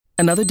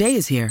Another day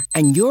is here,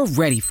 and you're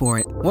ready for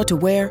it. What to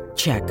wear?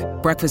 Check.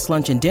 Breakfast,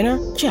 lunch, and dinner?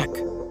 Check.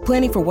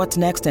 Planning for what's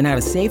next and how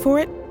to save for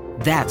it?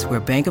 That's where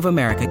Bank of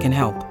America can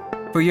help.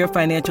 For your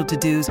financial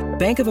to-dos,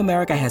 Bank of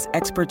America has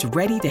experts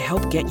ready to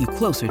help get you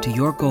closer to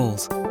your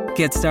goals.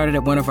 Get started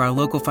at one of our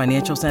local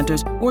financial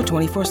centers or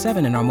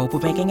 24/7 in our mobile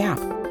banking app.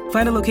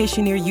 Find a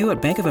location near you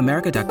at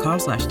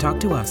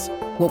bankofamerica.com/talktous.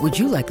 What would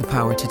you like the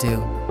power to do?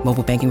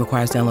 Mobile banking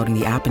requires downloading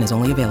the app and is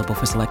only available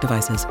for select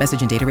devices.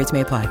 Message and data rates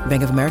may apply.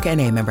 Bank of America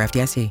N.A., member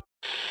FDIC.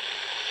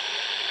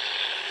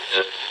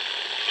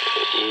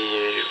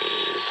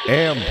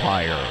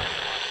 Empire.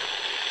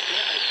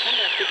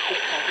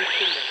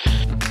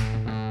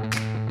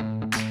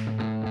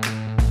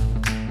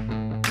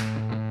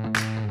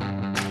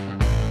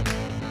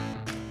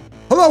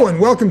 Hello and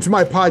welcome to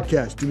my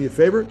podcast. Do me a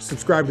favor,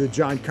 subscribe to the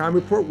John Keim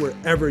Report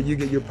wherever you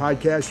get your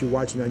podcasts. You're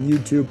watching on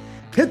YouTube.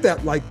 Hit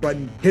that like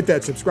button, hit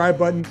that subscribe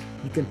button.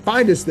 You can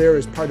find us there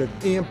as part of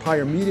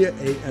Empire Media,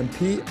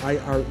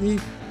 AMPIRE.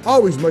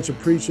 Always much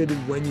appreciated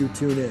when you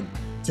tune in.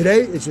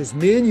 Today, it's just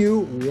me and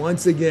you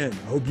once again.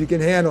 I hope you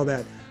can handle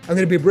that. I'm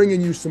going to be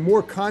bringing you some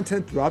more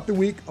content throughout the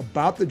week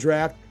about the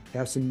draft.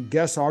 Have some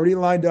guests already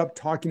lined up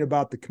talking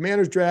about the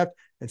Commanders draft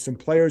and some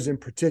players in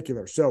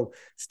particular. So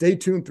stay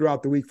tuned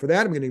throughout the week for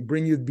that.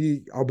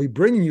 I'll be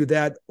bringing you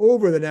that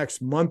over the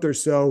next month or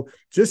so,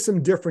 just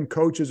some different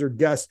coaches or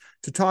guests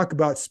to talk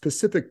about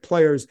specific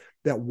players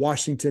that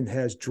Washington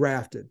has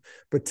drafted.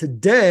 But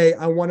today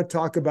I want to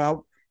talk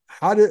about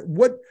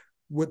what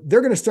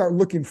they're going to start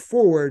looking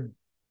forward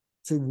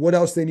to, what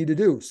else they need to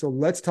do. So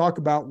let's talk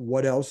about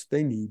what else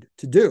they need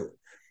to do.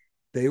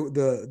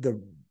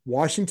 The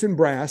Washington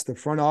brass, the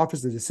front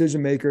office, the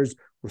decision makers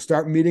will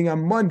start meeting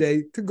on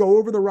Monday to go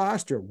over the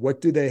roster.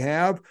 What do they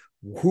have?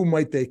 Who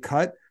might they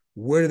cut?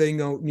 Where do they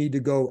need to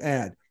go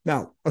add?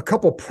 Now, a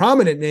couple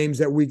prominent names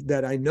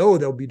that I know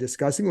they'll be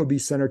discussing will be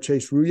center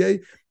Chase Roullier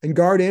and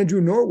guard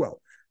Andrew Norwell.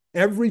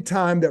 Every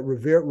time that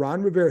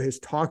Ron Rivera has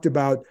talked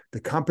about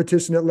the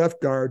competition at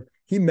left guard,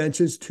 he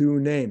mentions two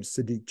names,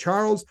 Sadiq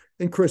Charles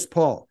and Chris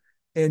Paul.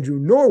 Andrew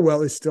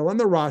Norwell is still on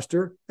the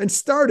roster and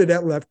started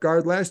at left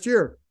guard last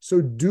year.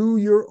 So do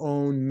your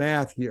own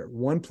math here.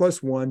 1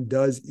 + 1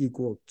 does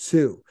equal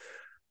 2.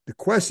 The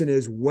question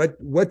is, what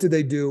do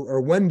they do, or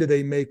when do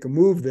they make a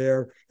move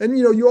there? And,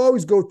 you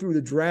always go through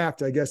the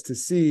draft, I guess, to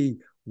see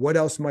what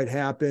else might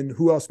happen,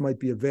 who else might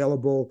be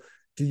available.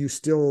 Do you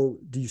still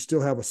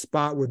have a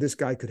spot where this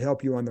guy could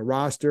help you on the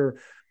roster?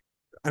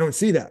 I don't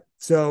see that.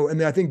 So,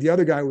 and I think the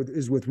other guy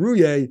is with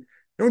Roullier. I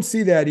don't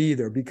see that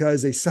either,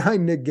 because they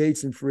signed Nick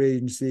Gates in free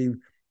agency.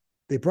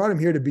 They brought him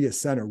here to be a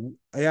center.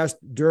 I asked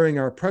during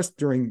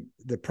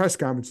the press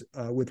conference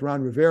with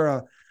Ron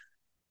Rivera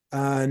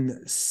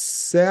on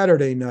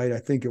Saturday night, I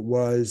think it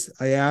was,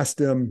 I asked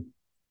him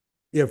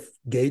if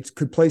Gates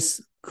could play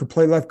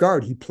left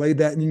guard. He played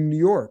that in New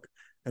York,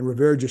 and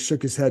Rivera just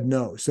shook his head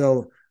no.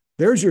 So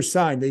there's your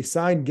sign. They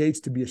signed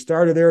Gates to be a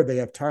starter there. They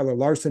have Tyler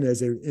Larson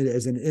as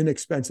an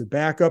inexpensive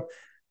backup.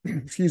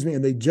 Excuse me.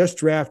 And they just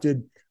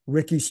drafted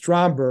Ricky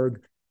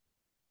Stromberg,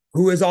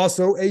 who is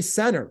also a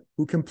center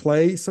who can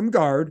play some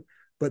guard,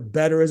 but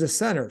better as a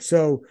center.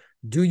 So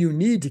do you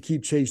need to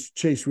keep Chase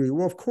Roullier?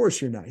 Well, of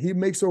course you're not. He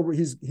makes over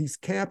his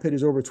cap hit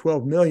is over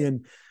 $12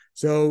 million.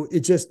 So it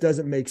just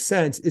doesn't make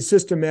sense. It's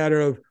just a matter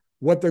of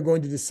what they're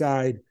going to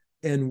decide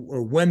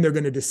or when they're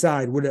going to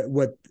decide what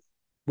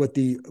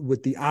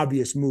the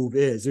obvious move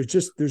is.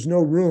 There's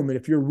no room. And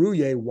if you're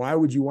Roullier, why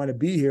would you want to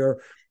be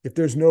here if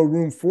there's no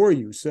room for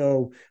you?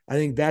 So I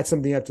think that's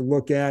something you have to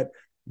look at.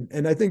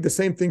 And I think the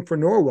same thing for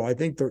Norwell. I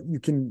think that you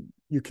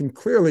can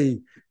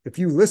clearly, if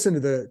you listen to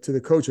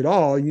the coach at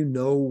all, you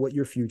know what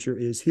your future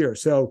is here.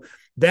 So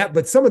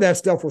but some of that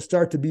stuff will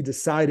start to be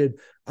decided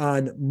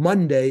on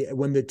Monday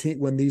when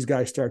these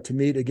guys start to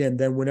meet again.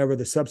 Then whenever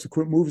the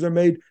subsequent moves are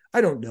made,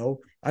 I don't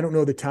know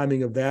the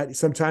timing of that.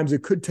 Sometimes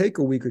it could take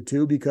a week or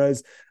two,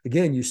 because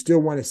again, you still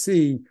want to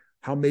see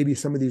how maybe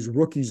some of these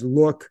rookies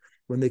look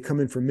when they come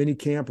in for mini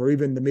camp, or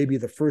even maybe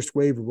the first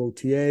wave of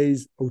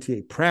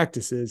OTA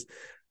practices.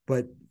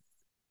 But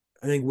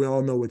I think we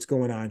all know what's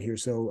going on here.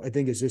 So I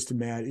think it's just a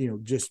matter,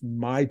 just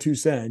my 2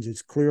 cents.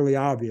 It's clearly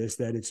obvious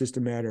that it's just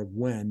a matter of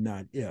when,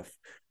 not if.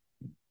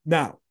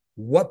 Now,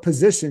 what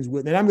positions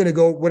what I'm going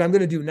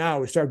to do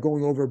now is start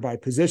going over by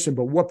position,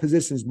 but what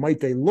positions might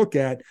they look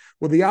at?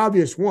 Well, the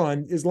obvious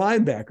one is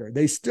linebacker.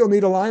 They still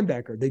need a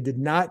linebacker. They did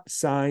not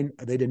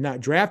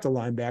draft a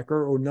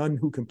linebacker, or none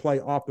who can play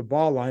off the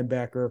ball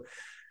linebacker.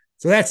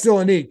 So that's still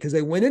a need, because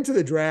they went into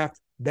the draft.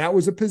 That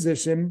was a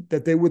position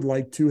that they would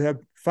like to have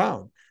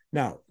found.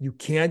 Now, you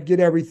can't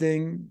get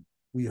everything.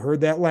 We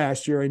heard that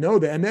last year. I know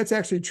that. And that's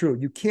actually true.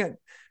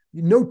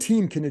 No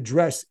team can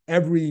address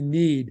every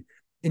need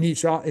in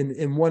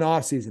one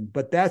offseason,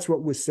 but that's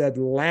what was said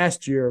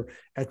last year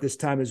at this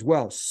time as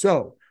well.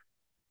 So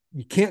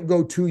you can't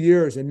go 2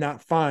 years and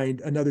not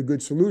find another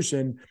good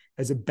solution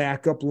as a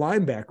backup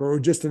linebacker, or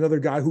just another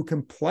guy who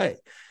can play.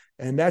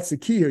 And that's the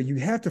key here. You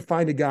have to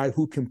find a guy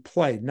who can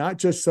play, not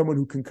just someone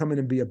who can come in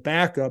and be a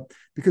backup,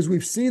 because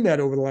we've seen that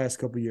over the last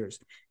couple of years.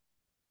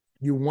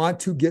 You want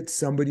to get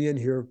somebody in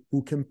here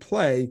who can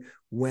play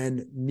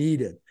when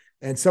needed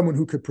and someone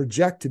who could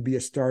project to be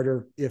a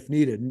starter if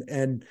needed.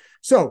 And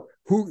so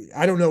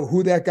I don't know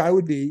who that guy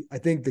would be. I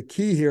think the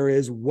key here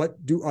is,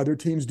 what do other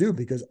teams do?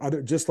 Because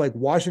just like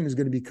Washington is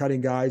going to be cutting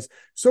guys,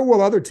 so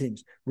will other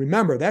teams.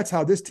 Remember, that's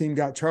how this team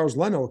got Charles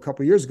Leno a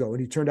couple of years ago, and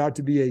he turned out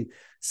to be a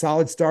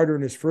solid starter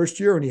in his first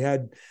year, and he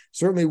had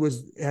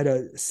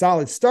a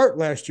solid start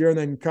last year, and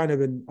then kind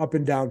of an up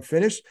and down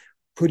finish.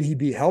 Could he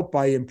be helped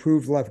by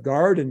improved left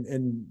guard?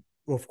 And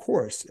of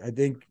course, I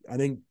think,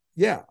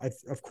 yeah,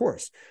 of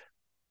course.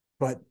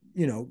 But,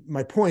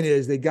 my point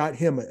is, they got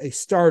him a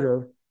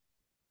starter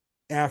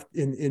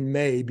in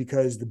May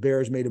because the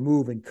Bears made a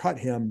move and cut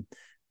him,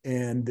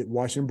 and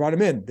Washington brought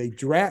him in. They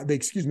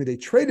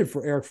traded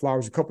for Ereck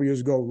Flowers a couple of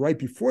years ago, right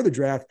before the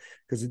draft,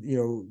 because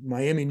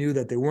Miami knew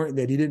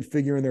that he didn't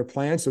figure in their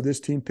plan. So this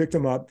team picked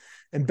him up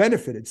and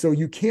benefited. So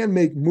you can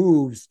make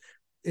moves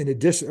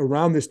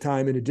around this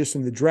time, in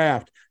addition to the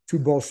draft, to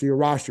bolster your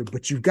roster,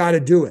 but you've got to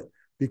do it,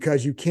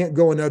 because you can't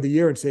go another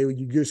year and say, well,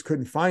 you just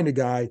couldn't find a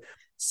guy.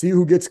 See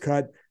who gets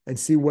cut and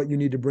see what you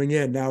need to bring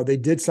in. Now, they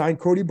did sign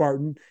Cody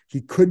Barton.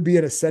 He could be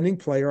an ascending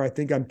player. I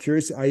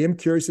am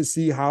curious to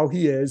see how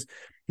he is.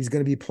 He's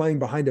going to be playing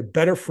behind a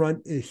better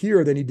front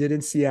here than he did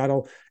in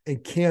Seattle.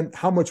 And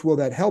how much will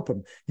that help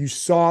him? You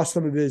saw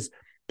some of his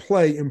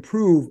play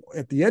improve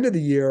at the end of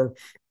the year,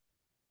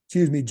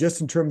 just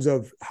in terms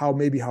of how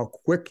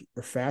quick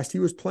or fast he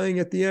was playing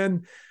at the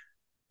end.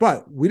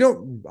 But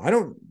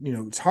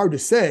it's hard to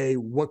say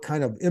what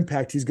kind of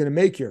impact he's going to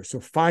make here.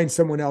 So find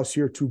someone else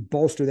here to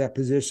bolster that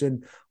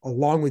position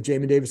along with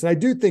Jamin Davis. And I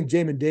do think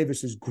Jamin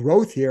Davis's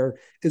growth here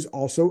is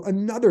also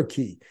another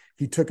key.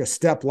 He took a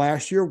step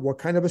last year. What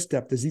kind of a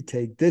step does he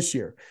take this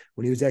year?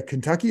 When he was at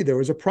Kentucky, there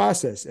was a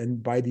process.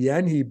 And by the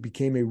end, he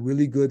became a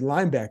really good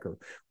linebacker.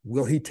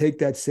 Will he take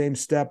that same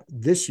step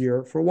this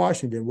year for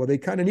Washington? Well, they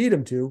kind of need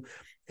him to.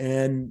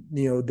 And,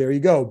 there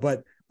you go.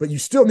 But you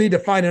still need to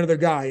find another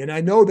guy. And I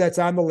know that's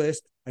on the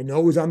list. I know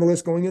it was on the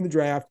list going in the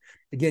draft.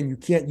 Again,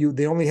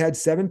 they only had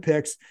 7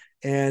 picks.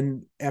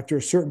 And after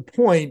a certain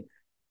point,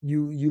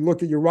 you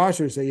look at your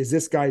roster and say, is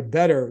this guy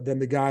better than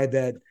the guy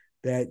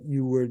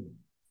will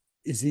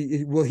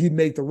he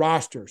make the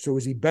roster? So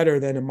is he better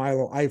than a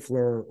Milo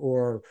Eifler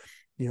or,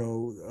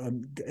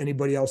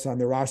 anybody else on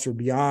the roster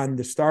beyond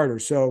the starter?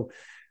 So,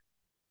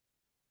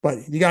 but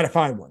you got to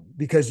find one,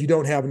 because you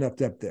don't have enough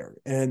depth there,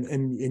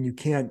 and you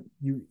can't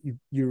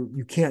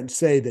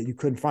say that you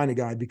couldn't find a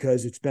guy,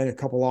 because it's been a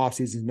couple off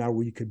seasons now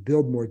where you could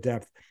build more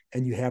depth,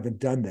 and you haven't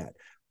done that.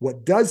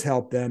 What does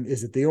help them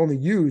is that they only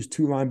use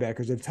 2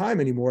 linebackers at a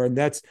time anymore, and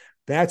that's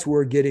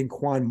where getting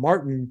Quan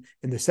Martin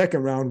in the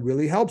second round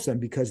really helps them,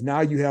 because now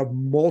you have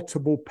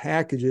multiple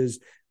packages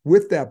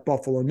with that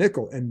Buffalo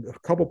nickel and a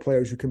couple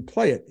players who can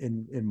play it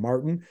in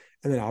Martin,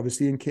 and then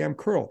obviously in Cam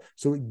Curl.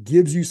 So it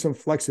gives you some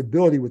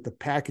flexibility with the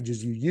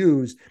packages you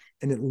use,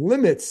 and it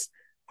limits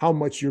how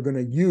much you're going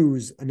to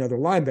use another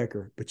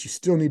linebacker, but you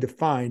still need to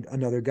find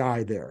another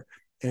guy there.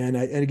 And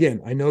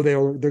again, I know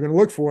they're going to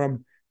look for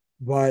him,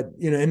 but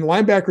and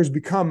linebackers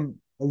become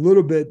a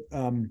little bit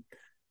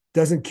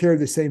doesn't carry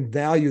the same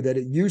value that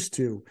it used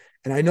to.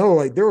 And I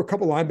know, there were a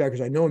couple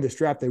linebackers I know in this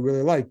draft they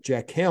really liked.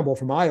 Jack Campbell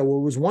from Iowa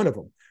was one of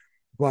them.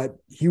 But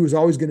he was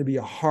always going to be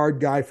a hard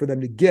guy for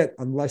them to get,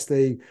 unless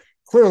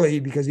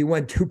because he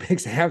went 2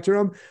 picks after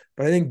him.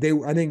 But I think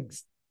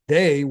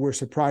they were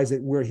surprised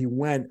at where he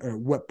went or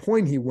what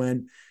point he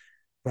went.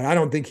 But I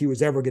don't think he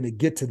was ever going to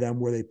get to them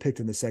where they picked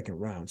in the second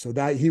round. So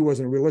that he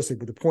wasn't realistic.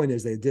 But the point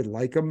is, they did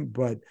like him,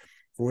 but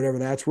for whatever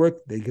that's worth,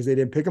 because they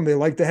didn't pick him, they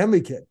liked the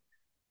Henley kid,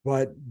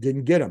 but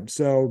didn't get him.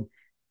 So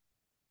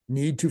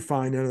need to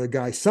find another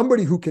guy,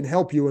 somebody who can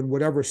help you in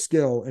whatever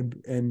skill,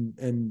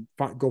 and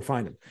go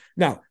find him.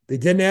 Now, they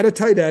didn't add a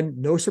tight end.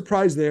 No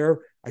surprise there.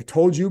 I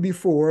told you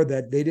before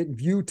that they didn't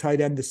view tight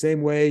end the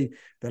same way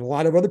that a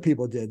lot of other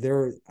people did.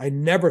 I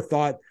never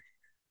thought,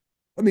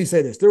 let me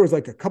say this, there was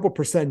like a couple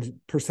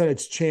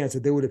percentage chance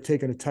that they would have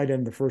taken a tight end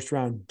in the first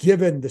round,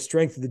 given the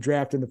strength of the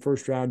draft in the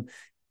first round,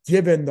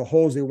 given the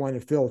holes they wanted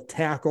to fill,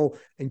 tackle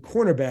and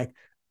cornerback.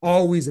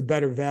 Always a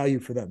better value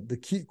for them. The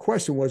key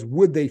question was,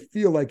 would they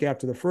feel like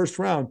after the first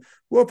round,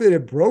 well, if it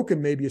had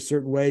broken maybe a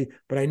certain way,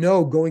 but I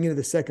know going into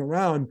the second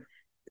round,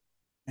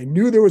 I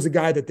knew there was a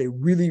guy that they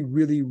really,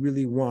 really,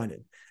 really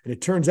wanted. And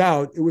it turns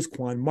out it was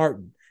Quan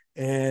Martin.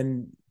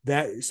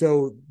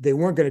 So they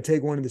weren't going to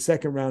take one in the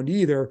second round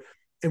either.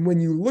 And when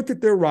you look at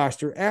their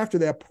roster after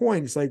that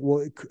point, it's like,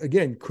 well,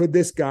 again, could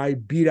this guy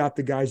beat out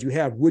the guys you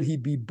have? Would he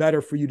be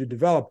better for you to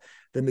develop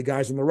than the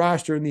guys on the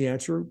roster? And the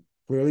answer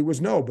clearly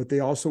was no, but they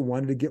also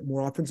wanted to get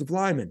more offensive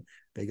linemen.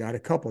 They got a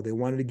couple. They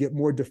wanted to get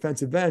more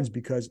defensive ends,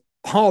 because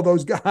all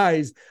those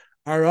guys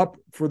are up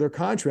for their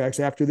contracts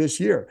after this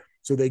year.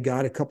 So they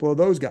got a couple of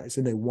those guys,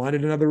 and they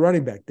wanted another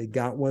running back. They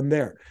got one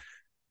there.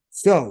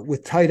 So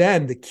with tight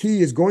end, the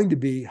key is going to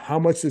be, how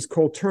much does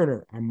Cole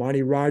Turner,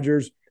 Armani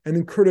Rogers, and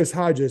then Curtis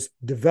Hodges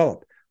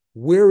develop?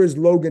 Where is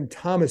Logan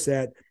Thomas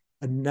at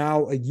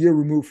now, a year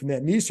removed from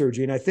that knee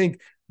surgery? And I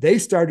think they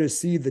started to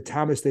see the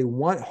Thomas they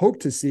hope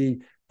to see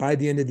by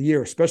the end of the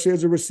year, especially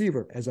as a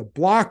receiver. As a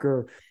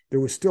blocker, there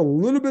was still a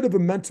little bit of a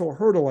mental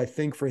hurdle, I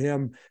think, for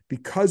him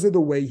because of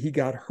the way he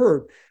got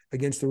hurt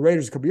against the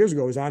Raiders a couple years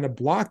ago. It was on a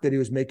block that he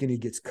was making. He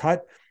gets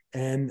cut.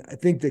 And I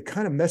think that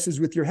kind of messes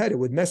with your head. It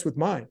would mess with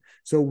mine.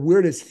 So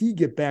where does he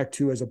get back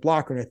to as a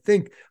blocker? And I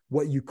think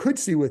what you could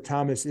see with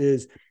Thomas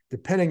is,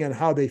 depending on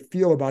how they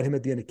feel about him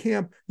at the end of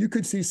camp, you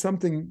could see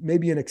something,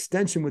 maybe an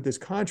extension with his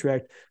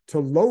contract to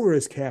lower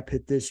his cap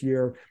hit this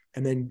year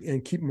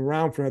and keep him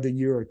around for another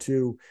year or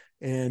two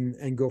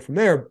and go from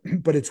there.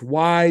 But it's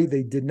why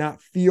they did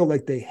not feel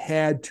like they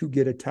had to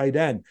get a tight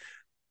end.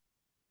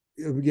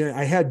 Again,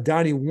 I had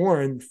Donnie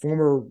Warren,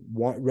 former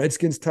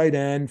Redskins tight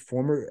end,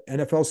 former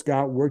NFL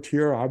scout, worked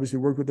here, obviously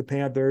worked with the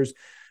Panthers.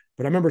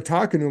 But I remember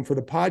talking to him for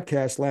the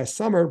podcast last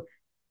summer,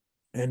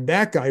 and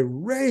that guy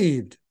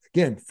raved,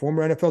 again,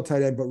 former NFL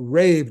tight end, but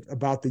raved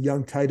about the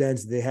young tight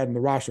ends that they had in the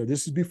roster.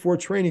 This is before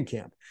training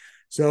camp.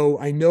 So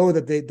I know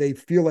that they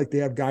feel like they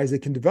have guys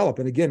that can develop.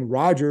 And again,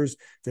 Rodgers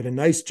did a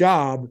nice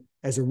job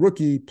as a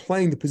rookie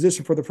playing the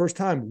position for the first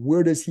time.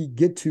 Where does he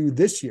get to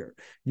this year?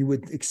 You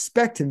would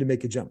expect him to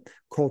make a jump.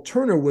 Cole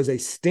Turner was a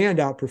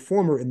standout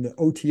performer in the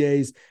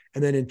OTAs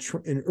and then in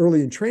early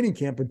in training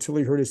camp until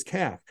he hurt his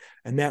calf.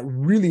 And that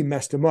really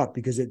messed him up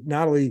because it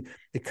not only,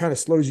 it kind of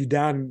slows you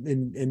down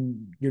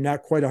and you're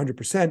not quite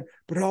 100%,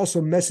 but it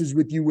also messes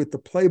with you with the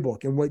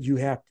playbook and what you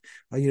have,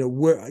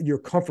 where your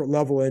comfort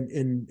level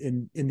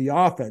in the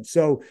offense.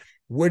 So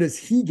where does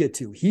he get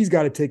to? He's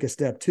got to take a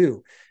step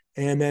too.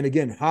 And then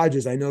again,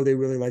 Hodges, I know they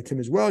really liked him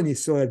as well. And you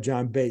still have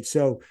John Bates.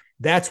 So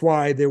that's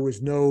why there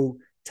was no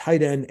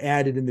tight end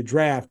added in the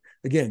draft.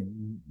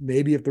 Again,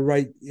 maybe if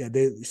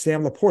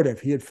Sam Laporta,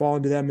 if he had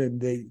fallen to them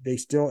and they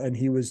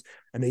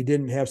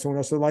didn't have someone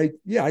else to like,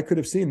 yeah, I could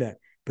have seen that,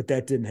 but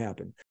that didn't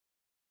happen.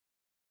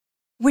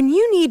 When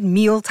you need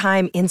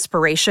mealtime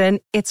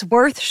inspiration, it's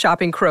worth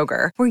shopping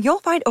Kroger, where you'll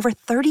find over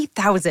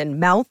 30,000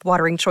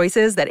 mouth-watering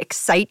choices that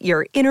excite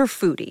your inner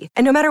foodie.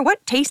 And no matter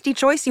what tasty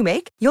choice you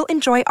make, you'll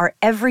enjoy our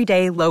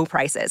everyday low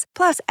prices,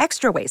 plus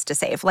extra ways to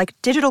save, like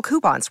digital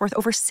coupons worth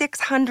over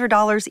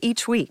 $600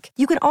 each week.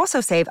 You can also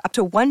save up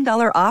to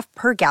 $1 off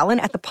per gallon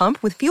at the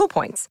pump with fuel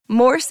points.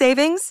 More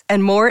savings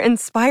and more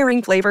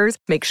inspiring flavors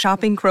make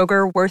shopping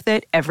Kroger worth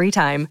it every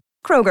time.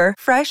 Kroger,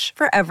 fresh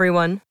for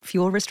everyone.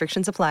 Fuel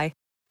restrictions apply.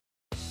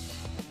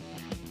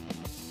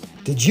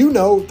 Did you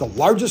know the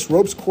largest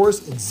ropes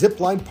course and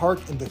zipline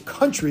park in the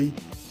country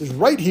is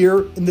right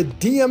here in the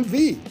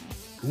DMV?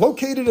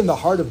 Located in the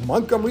heart of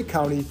Montgomery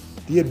County,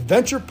 the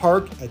Adventure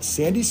Park at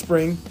Sandy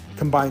Spring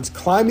combines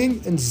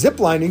climbing and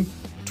ziplining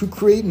to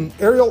create an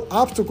aerial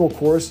obstacle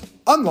course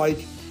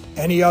unlike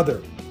any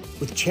other.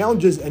 With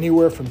challenges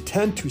anywhere from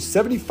 10 to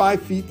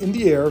 75 feet in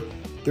the air,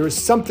 there is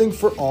something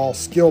for all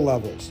skill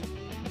levels.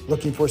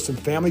 Looking for some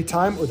family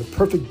time or the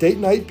perfect date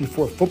night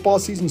before football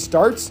season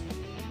starts?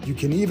 You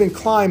can even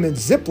climb and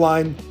zip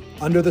line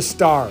under the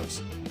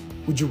stars.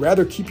 Would you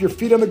rather keep your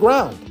feet on the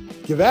ground?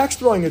 Give axe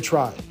throwing a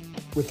try.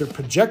 With their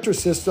projector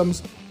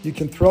systems, you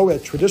can throw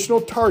at traditional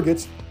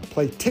targets,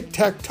 play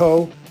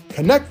tic-tac-toe,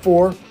 Connect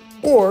Four,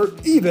 or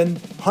even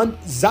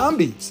hunt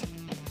zombies.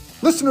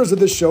 Listeners of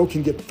this show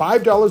can get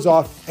 $5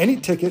 off any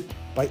ticket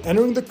by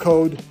entering the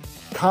code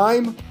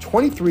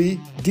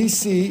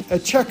KEIM23DC at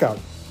checkout.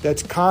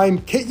 That's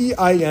KEIM,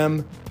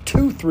 K-E-I-M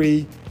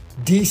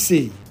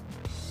 23DC.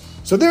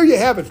 So there you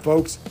have it,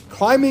 folks.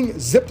 Climbing,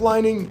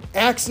 ziplining,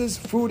 axes,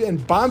 food,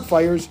 and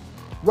bonfires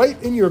right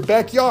in your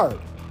backyard.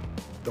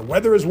 The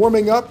weather is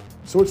warming up,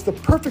 so it's the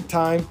perfect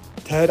time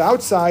to head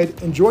outside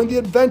and join the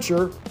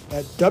adventure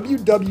at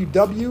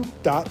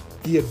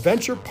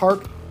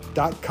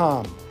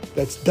www.theadventurepark.com.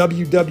 That's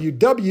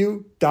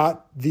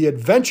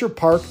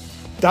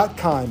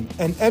www.theadventurepark.com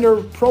and enter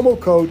promo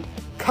code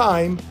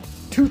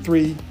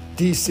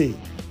KEIM23DC.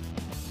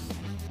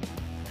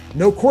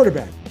 No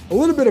quarterback. A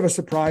little bit of a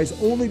surprise,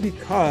 only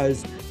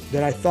because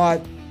that I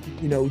thought,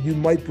 you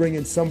might bring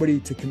in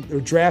somebody or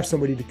draft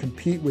somebody to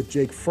compete with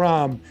Jake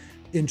Fromm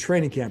in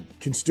training camp.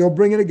 Can still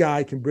bring in a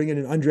guy, can bring in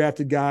an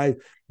undrafted guy.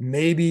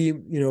 Maybe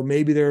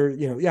they're,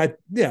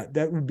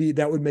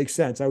 that would make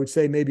sense. I would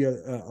say maybe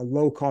a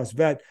low cost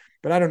vet,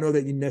 but I don't know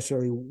that you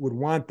necessarily would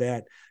want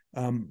that.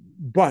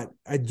 But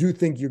I do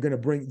think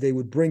they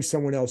would bring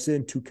someone else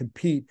in to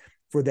compete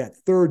for that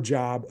third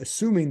job,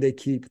 assuming they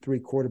keep three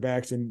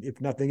quarterbacks. And if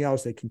nothing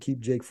else, they can keep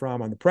Jake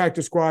Fromm on the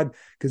practice squad,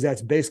 because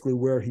that's basically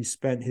where he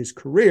spent his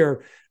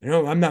career.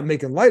 I'm not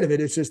making light of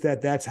it. It's just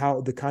that's how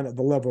the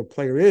level of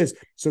player is.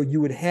 So you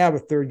would have a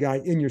third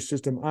guy in your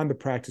system on the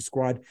practice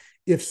squad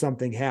if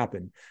something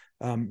happened.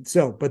 But I'm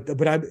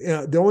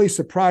the only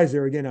surprise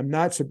there, again,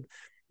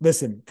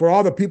 listen, for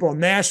all the people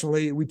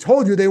nationally, we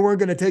told you they weren't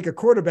going to take a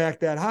quarterback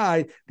that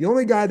high. The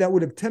only guy that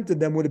would have tempted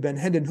them would have been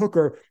Hendon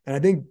Hooker. And I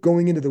think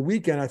going into the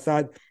weekend, I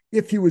thought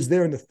if he was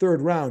there in the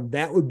third round,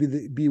 that would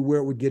be where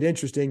it would get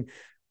interesting.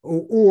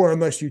 Or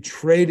unless you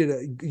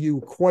traded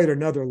you quite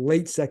another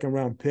late second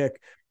round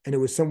pick, and it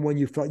was someone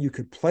you felt you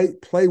could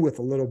play with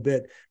a little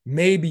bit,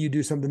 maybe you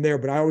do something there.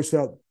 But I always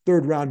felt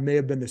third round may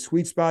have been the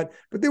sweet spot,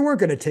 but they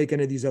weren't going to take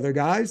any of these other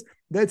guys.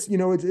 That's,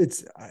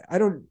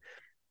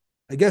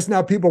 I guess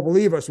now people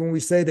believe us when we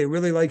say they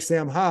really like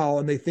Sam Howell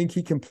and they think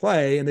he can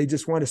play and they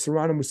just want to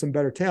surround him with some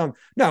better talent.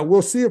 Now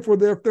we'll see if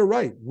they're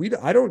right.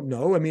 I don't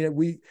know. I mean,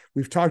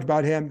 we've talked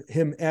about him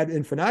ad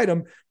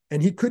infinitum,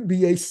 and he could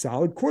be a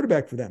solid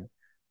quarterback for them.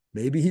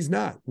 Maybe he's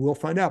not. We'll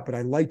find out. But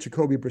I like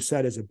Jacoby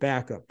Brissett as a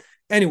backup.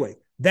 Anyway,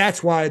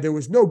 that's why there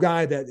was no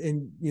guy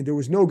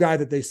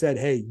that they said,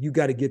 hey, you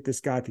got to get this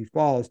guy if he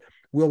falls.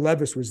 Will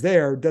Levis was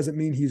there. Doesn't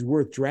mean he's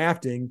worth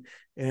drafting.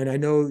 And I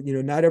know,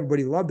 not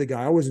everybody loved the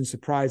guy. I wasn't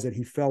surprised that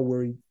he fell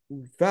where he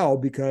fell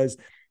because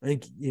I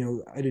think,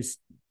 I just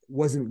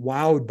wasn't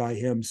wowed by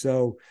him.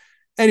 So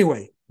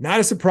anyway,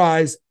 not a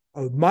surprise,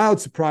 a mild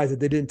surprise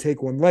that they didn't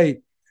take one late.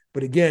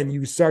 But again,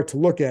 you start to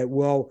look at,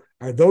 well,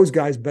 are those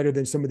guys better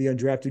than some of the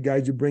undrafted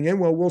guys you bring in?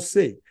 Well, we'll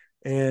see.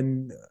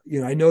 And,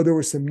 I know there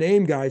were some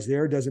name guys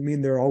there. Doesn't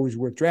mean they're always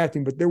worth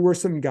drafting, but there were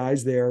some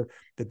guys there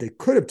that they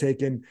could have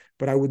taken,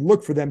 but I would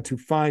look for them to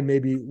find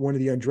maybe one of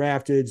the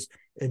undrafteds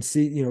and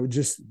see,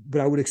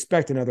 but I would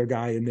expect another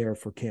guy in there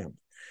for camp.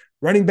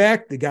 Running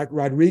back, they got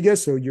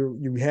Rodriguez. So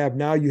you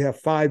have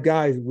 5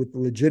 guys with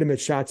legitimate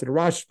shots at a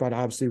roster spot.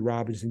 Obviously,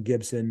 Robinson,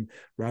 Gibson,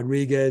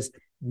 Rodriguez,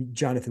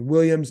 Jonathan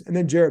Williams, and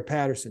then Jarrett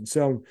Patterson.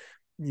 So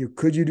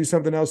could you do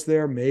something else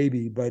there?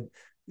 Maybe, but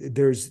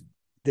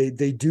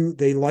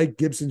they like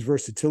Gibson's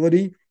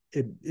versatility.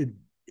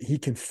 He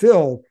can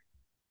fill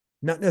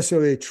not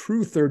necessarily a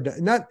true third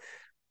down.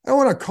 I don't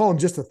want to call him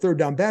just a third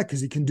down back because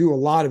he can do a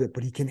lot of it,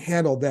 but he can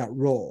handle that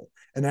role.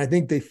 And I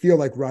think they feel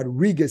like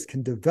Rodriguez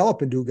can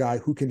develop into a guy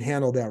who can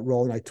handle that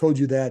role. And I told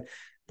you that,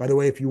 by the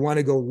way, if you want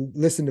to go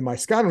listen to my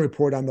scouting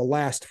report on the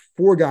last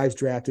 4 guys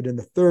drafted on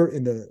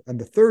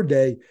the third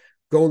day,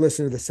 go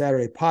listen to the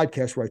Saturday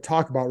podcast where I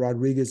talk about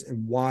Rodriguez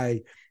and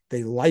why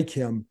they like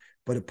him.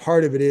 But a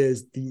part of it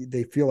is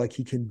they feel like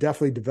he can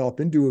definitely develop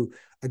into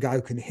a guy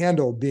who can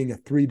handle being a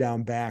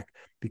 3-down back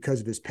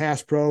because of his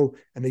pass pro.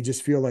 And they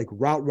just feel like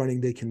route running,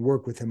 they can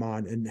work with him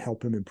on and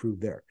help him improve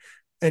there.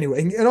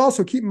 Anyway, and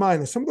also keep in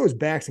mind that some of those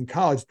backs in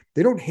college,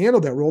 they don't handle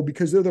that role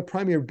because they're the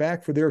primary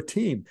back for their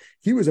team.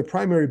 He was a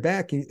primary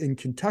back in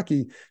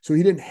Kentucky, so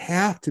he didn't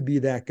have to be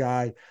that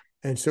guy.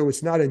 And so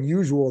it's not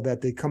unusual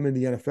that they come in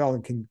the NFL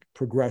and can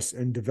progress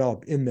and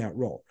develop in that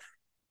role.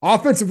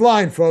 Offensive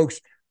line,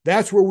 folks,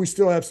 that's where we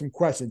still have some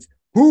questions.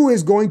 Who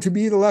is going to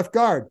be the left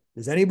guard?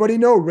 Does anybody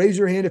know? Raise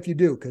your hand if you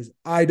do, because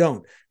I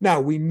don't.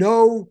 Now, we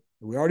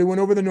already went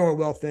over the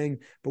Norwell thing,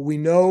 but we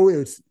know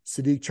it's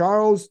Sadiq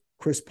Charles,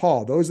 Chris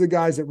Paul. Those are the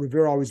guys that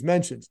Rivera always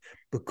mentions.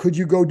 But could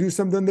you go do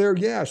something there?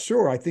 Yeah,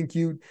 sure. I think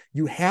you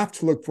have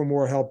to look for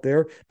more help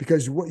there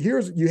because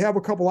you have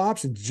a couple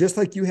options, just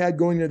like you had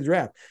going into the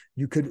draft.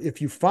 You could,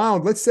 if you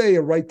found, let's say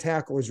a right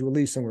tackle is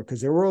released somewhere, because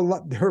there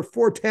were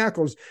 4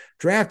 tackles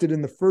drafted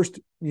in the first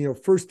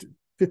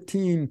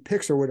 15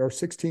 picks or whatever,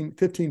 16,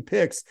 15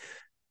 picks.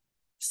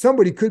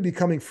 Somebody could be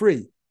coming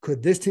free.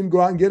 Could this team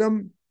go out and get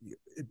them?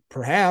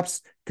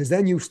 Perhaps, because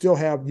then you still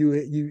have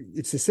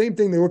it's the same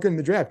thing they look in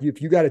the draft.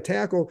 If you got a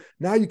tackle,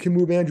 now you can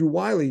move Andrew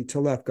Wiley to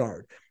left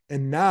guard.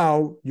 And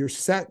now you're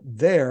set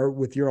there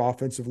with your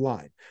offensive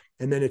line.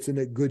 And then it's in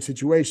a good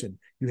situation.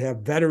 You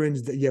have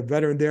veterans,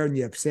 there, and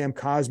you have Sam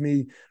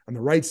Cosmi on the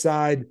right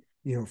side,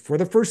 for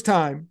the first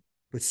time,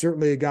 but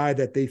certainly a guy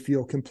that they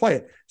feel can play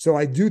it. So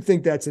I do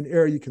think that's an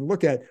area you can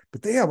look at,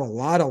 but they have a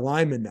lot of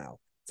linemen now.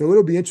 So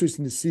it'll be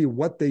interesting to see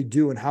what they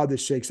do and how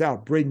this shakes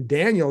out. Braden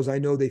Daniels, I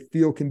know they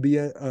feel can be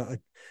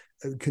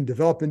can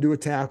develop into a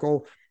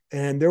tackle.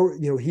 And there,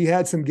 he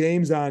had some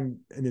games in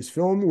his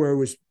film where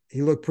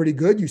he looked pretty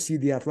good. You see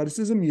the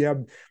athleticism.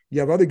 You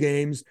have other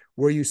games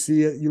where you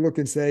see it, you look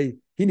and say,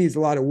 he needs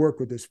a lot of work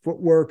with his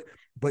footwork,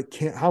 but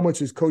how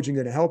much is coaching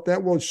going to help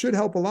that? Well, it should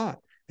help a lot.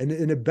 And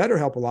it better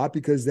help a lot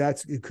because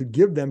it could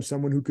give them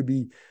someone who could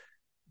be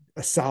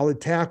a solid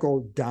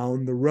tackle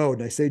down the road.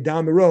 And I say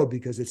down the road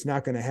because it's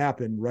not going to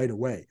happen right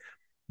away.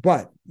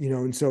 But,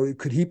 and so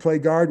could he play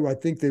guard? Well, I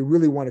think they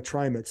really want to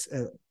try him at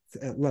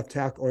left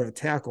tackle or a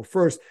tackle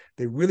first.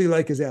 They really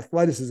like his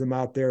athleticism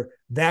out there.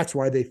 That's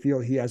why they feel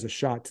he has a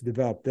shot to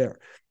develop there.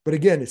 But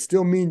again, it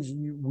still means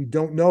we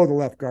don't know the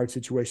left guard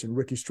situation.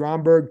 Ricky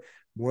Stromberg,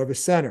 more of a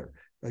center.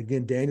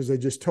 Again, Daniels, I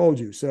just told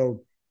you.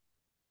 So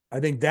I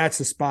think that's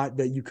a spot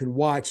that you can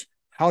watch.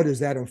 How does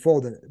that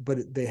unfold?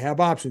 But they have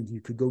options.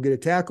 You could go get a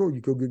tackle.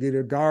 You could go get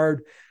a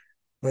guard.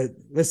 But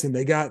listen,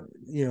 they got,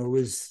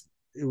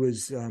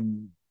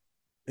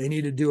 they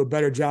need to do a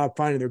better job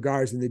finding their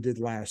guards than they did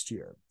last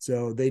year.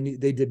 So they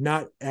did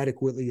not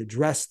adequately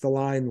address the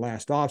line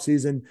last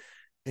offseason.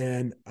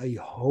 And I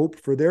hope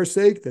for their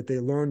sake that they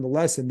learn the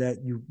lesson that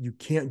you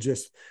can't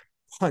just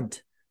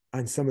punt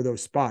on some of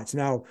those spots.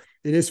 Now,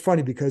 it is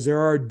funny because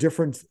there are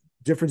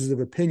differences of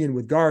opinion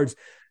with guards.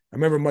 I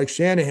remember Mike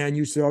Shanahan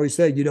used to always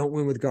say, you don't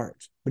win with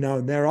guards. But now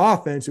in their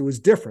offense, it was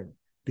different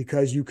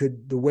because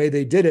the way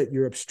they did it,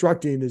 you're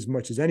obstructing as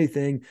much as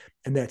anything.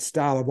 And that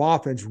style of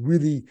offense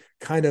really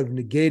kind of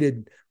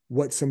negated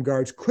what some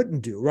guards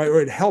couldn't do, right?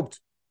 Or it helped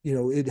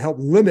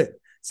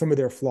limit some of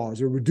their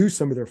flaws or reduce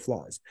some of their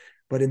flaws.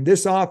 But in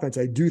this offense,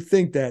 I do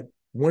think that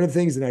one of the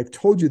things, and I've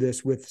told you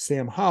this with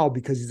Sam Howell,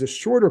 because he's a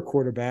shorter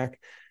quarterback,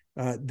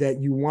 that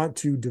you want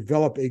to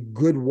develop a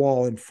good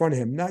wall in front of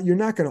him. You're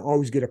not going to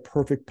always get a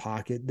perfect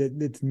pocket.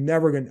 That's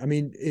never going to, I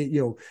mean,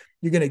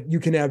 you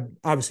can have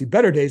obviously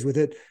better days with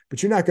it,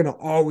 but you're not going to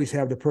always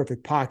have the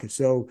perfect pocket.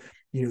 So,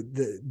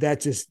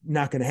 that's just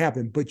not going to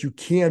happen, but you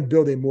can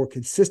build a more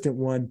consistent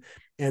one.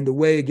 And the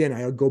way, again,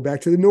 I'll go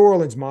back to the New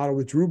Orleans model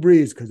with Drew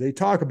Brees, because they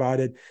talk about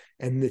it.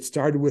 And it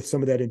started with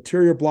some of that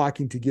interior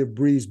blocking to give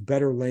Brees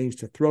better lanes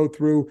to throw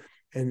through.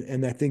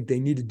 And I think they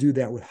need to do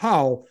that with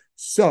Howell.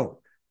 So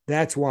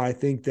that's why I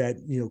think that,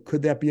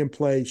 could that be in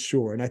play?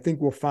 Sure. And I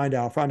think we'll find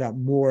out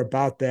more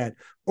about that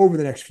over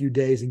the next few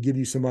days and give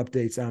you some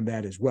updates on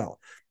that as well.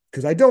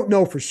 Because I don't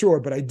know for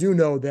sure, but I do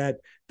know that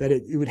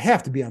it would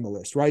have to be on the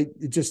list, right?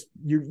 It just,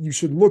 you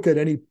should look at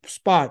any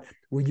spot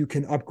where you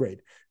can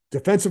upgrade.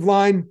 Defensive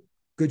line,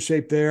 good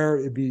shape there.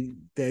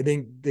 I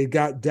think they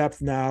got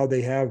depth now.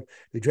 They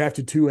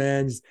drafted 2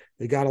 ends.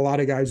 They got a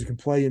lot of guys who can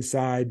play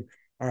inside.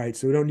 All right.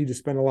 So we don't need to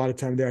spend a lot of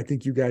time there. I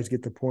think you guys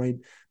get the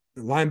point.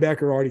 The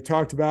linebacker already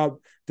talked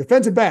about.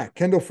 Defensive back,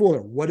 Kendall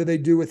Fuller. What do they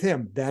do with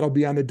him? That'll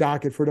be on the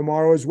docket for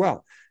tomorrow as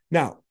well.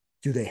 Now,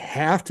 do they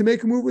have to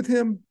make a move with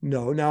him?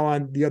 No. Now,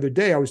 on the other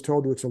day, I was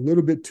told it's a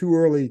little bit too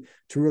early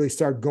to really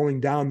start going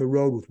down the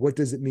road with what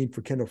does it mean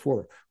for Kendall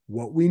Fuller.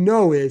 What we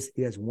know is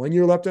he has 1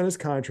 year left on his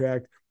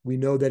contract. We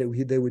know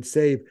that they would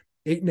save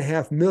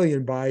 $8.5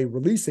 million by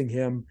releasing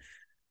him.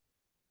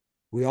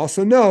 We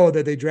also know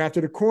that they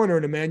drafted a corner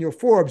in Emmanuel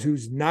Forbes,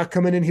 who's not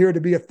coming in here to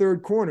be a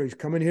third corner. He's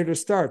coming here to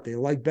start. They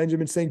like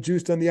Benjamin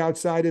St-Juste on the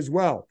outside as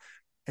well.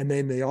 And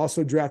then they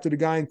also drafted a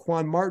guy in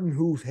Quan Martin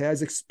who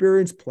has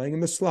experience playing in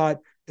the slot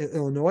at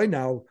Illinois.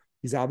 Now,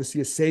 he's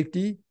obviously a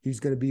safety. He's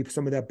going to be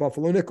some of that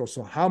Buffalo nickel.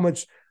 So how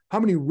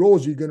many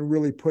roles are you going to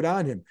really put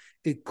on him?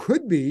 It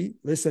could be,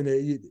 listen,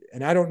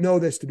 and I don't know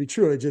this to be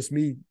true. It's just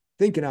me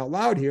thinking out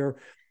loud here.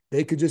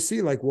 They could just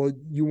see like, well,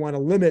 you want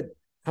to limit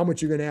how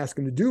much you're going to ask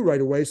him to do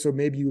right away. So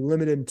maybe you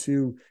limit him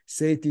to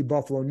safety,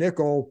 Buffalo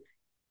nickel.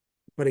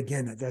 But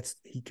again,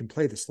 he can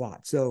play the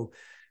slot. So,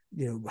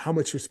 how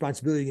much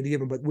responsibility are you going to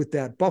give him? But with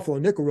that Buffalo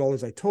nickel role,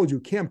 as I told you,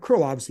 Cam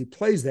Curl obviously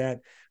plays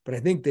that, but I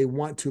think they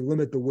want to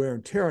limit the wear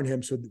and tear on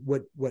him. So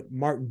what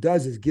Martin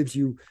does is gives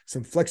you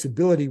some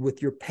flexibility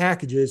with your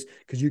packages,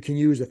 because you can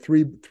use a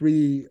three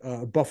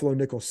Buffalo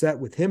nickel set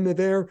with him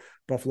there,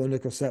 Buffalo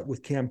nickel set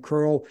with Cam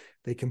Curl.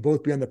 They can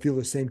both be on the field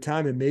at the same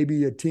time, and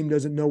maybe a team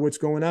doesn't know what's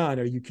going on,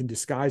 or you can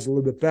disguise a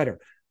little bit better.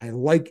 I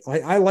like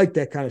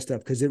that kind of stuff,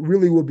 because it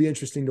really will be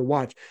interesting to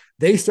watch.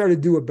 They started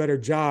to do a better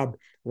job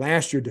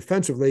last year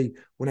defensively,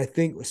 when I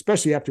think,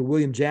 especially after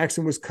William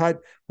Jackson was cut,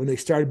 when they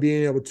started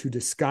being able to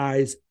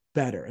disguise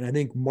better. And I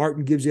think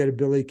Martin gives you that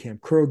ability. Cam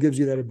Curl gives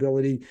you that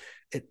ability.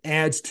 It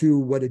adds to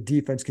what a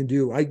defense can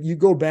do. You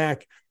go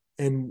back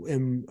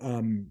and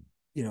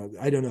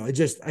I don't know.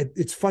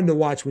 It's fun to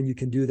watch when you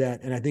can do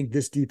that. And I think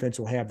this defense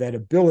will have that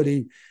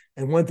ability.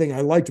 And one thing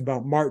I liked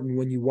about Martin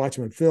when you watch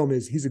him on film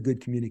is he's a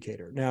good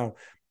communicator. Now,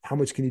 how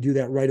much can he do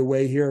that right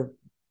away here?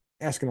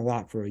 Asking a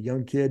lot for a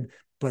young kid,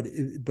 but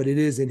it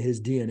is in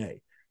his DNA.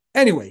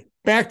 Anyway,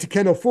 back to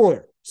Kendall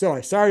Fuller. So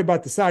sorry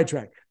about the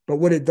sidetrack, but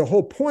the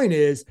whole point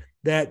is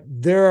that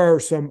there are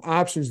some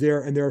options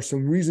there, and there are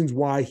some reasons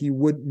why he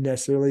wouldn't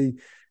necessarily,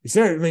 he's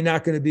certainly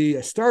not going to be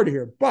a starter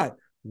here. But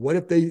what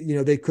if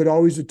they could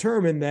always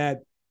determine that,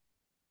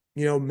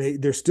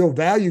 there's still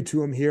value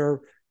to him here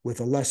with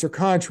a lesser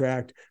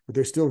contract, but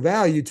there's still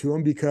value to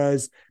him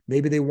because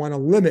maybe they want to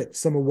limit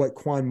some of what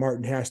Quan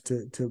Martin has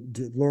to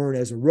learn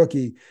as a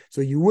rookie.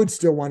 So you would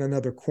still want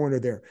another corner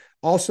there.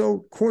 Also,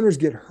 corners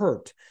get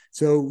hurt.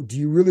 So do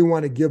you really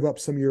want to give up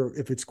some of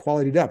if it's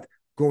quality depth?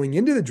 Going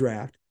into the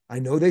draft, I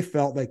know they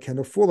felt like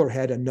Kendall Fuller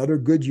had another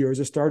good year as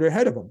a starter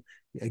ahead of him.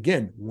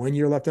 Again, 1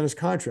 year left on his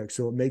contract,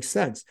 so it makes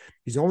sense.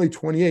 He's only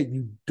 28.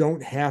 You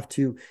don't have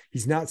to.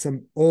 He's not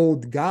some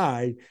old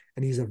guy,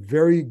 and he's a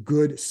very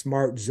good,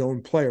 smart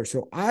zone player.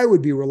 So I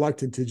would be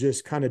reluctant to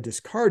just kind of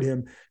discard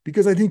him,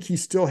 because I think he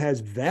still has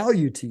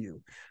value to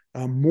you,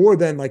 more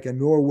than like a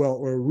Norwell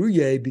or a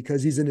Rouillet,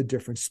 because he's in a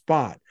different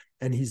spot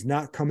and he's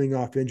not coming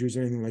off injuries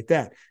or anything like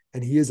that.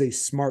 And he is a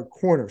smart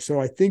corner.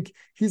 So I think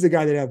he's a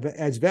guy that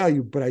adds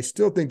value, but I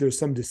still think there's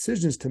some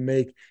decisions to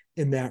make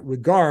in that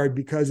regard,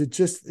 because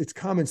it's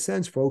common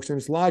sense, folks, and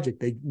it's logic.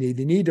 They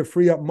need to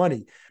free up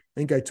money. I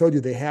think I told you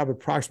they have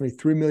approximately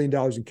 $3 million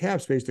in cap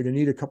space. They're going to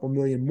need a couple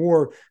million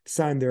more to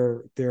sign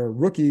their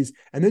rookies.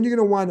 And then you're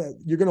going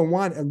to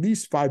want at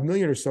least $5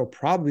 million or so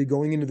probably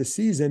going into the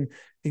season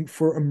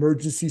for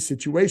emergency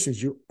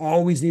situations. You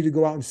always need to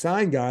go out and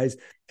sign guys,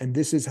 and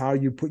this is how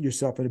you put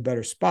yourself in a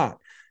better spot.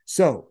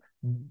 So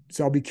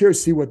I'll be curious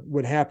to see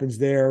what happens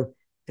there.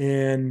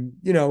 And,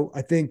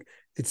 I think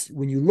it's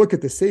when you look at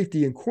the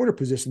safety and corner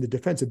position, the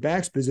defensive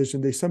backs position,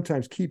 they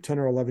sometimes keep 10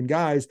 or 11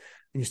 guys,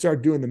 and you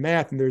start doing the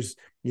math, and there's,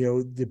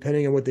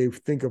 depending on what they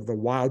think of the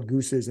wild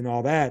gooses and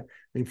all that. I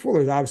mean,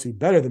 Fuller's obviously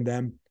better than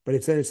them, but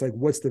it's like,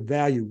 what's the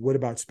value? What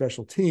about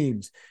special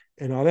teams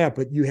and all that?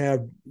 But you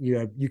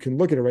can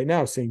look at it right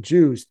now,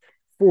 St-Juste,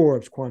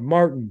 Forbes, Quan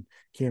Martin,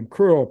 Cam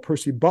Curl,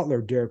 Percy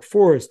Butler, Derek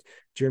Forrest,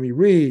 Jeremy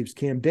Reeves,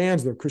 Cam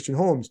Dantzler, Christian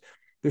Holmes.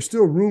 There's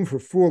still room for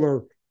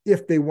Fuller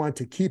if they want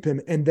to keep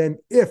him, and then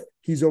if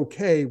he's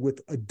okay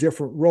with a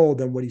different role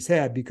than what he's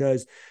had,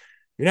 because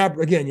you're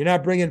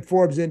not bringing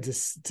Forbes in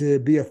to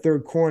be a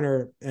third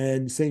corner,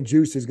 and St.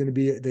 Juste is going to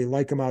be, they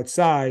like him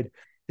outside.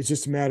 It's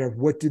just a matter of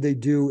what do they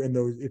do in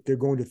those, if they're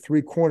going to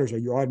three corners, are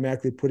you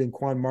automatically putting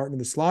Quan Martin in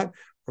the slot,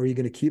 or are you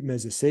going to keep him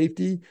as a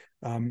safety,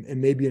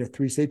 and maybe in a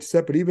 3 safety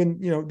set? But even,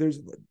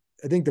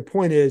 I think the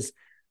point is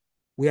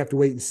we have to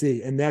wait and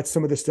see. And that's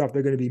some of the stuff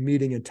they're going to be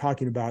meeting and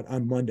talking about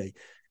on Monday.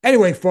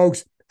 Anyway,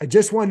 folks, I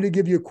just wanted to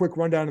give you a quick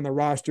rundown on the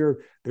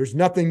roster. There's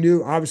nothing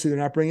new. Obviously, they're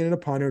not bringing in a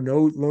punter,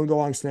 no lone to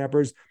long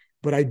snappers.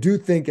 But I do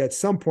think at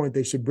some point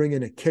they should bring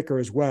in a kicker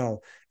as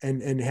well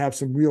and have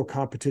some real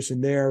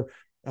competition there.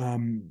 I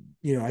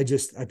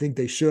think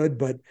they should.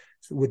 But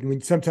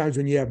sometimes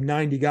when you have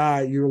 90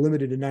 guys, you're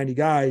limited to 90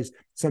 guys.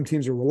 Some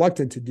teams are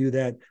reluctant to do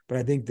that, but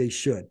I think they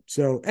should.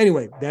 So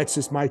anyway, that's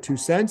just my 2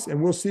 cents,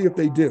 and we'll see if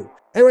they do.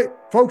 Anyway,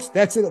 folks,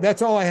 that's it.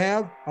 That's all I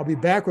have. I'll be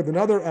back with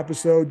another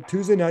episode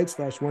Tuesday night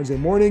 / Wednesday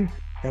morning.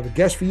 I have a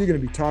guest for you.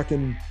 Going to be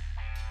talking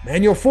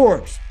Manuel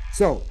Forbes.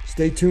 So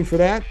stay tuned for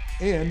that,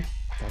 and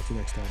talk to you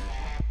next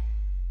time.